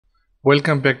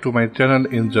Welcome back to my channel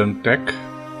InGentech.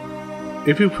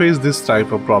 If you face this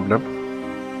type of problem,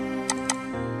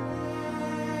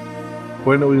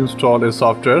 when we install a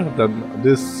software, then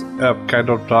this app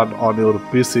cannot run on your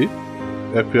PC.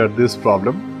 If you have this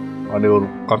problem on your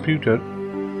computer,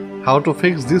 how to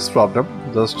fix this problem?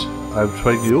 Just I'm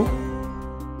showing you.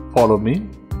 Follow me.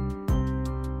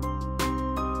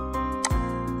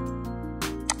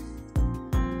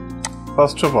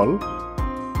 First of all,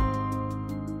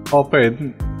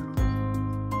 open,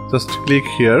 just click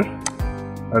here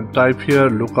and type here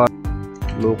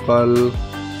local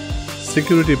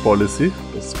security policy.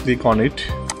 Just click on it.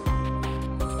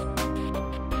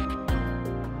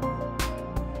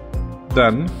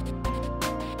 Then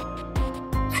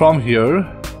from here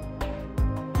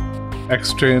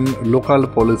extend local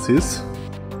policies,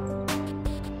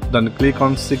 then click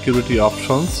on security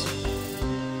options.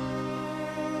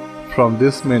 From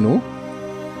this menu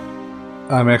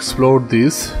I'm explore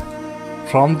this.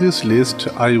 From this list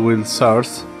I will search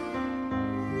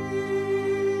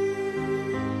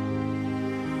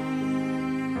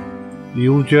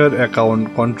user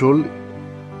account control.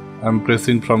 I'm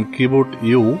pressing from keyboard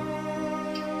U.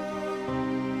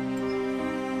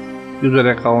 User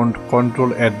account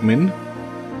control admin.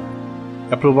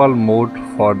 Approval mode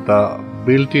for the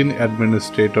built-in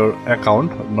administrator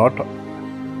account not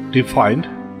defined.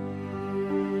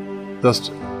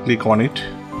 Just click on it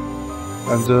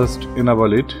and just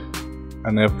enable it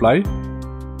and apply,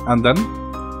 and then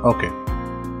OK.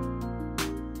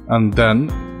 And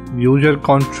then user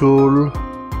control,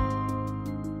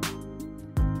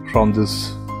 from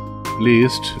this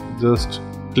list just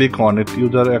click on it.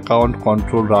 User account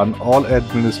control run all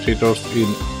administrators in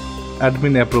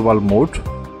admin approval mode.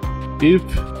 If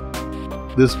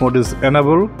this mode is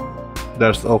enabled,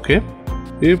 that's OK.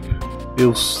 If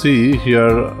you see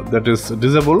here that is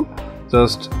disabled,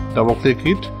 just double click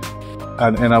it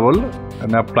and enable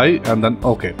and apply, and then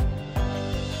OK.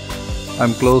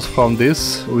 I'm close from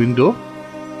this window.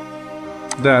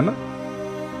 Then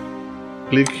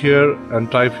click here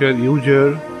and type here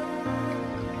user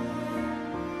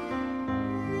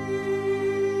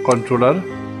controller.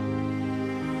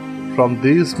 From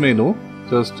this menu,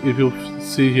 just if you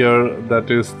see here that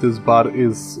is this bar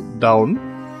is down,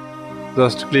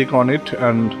 just click on it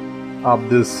and up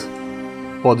this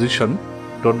position.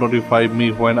 Don't notify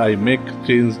me when I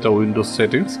change the Windows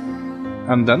settings,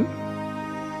 and then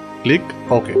click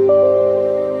OK.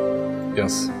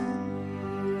 Yes,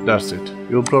 that's it.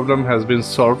 Your problem has been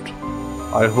solved.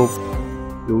 I hope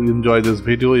you enjoy this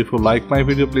video. If you like my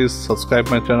video, please subscribe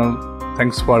my channel.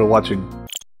 Thanks for watching.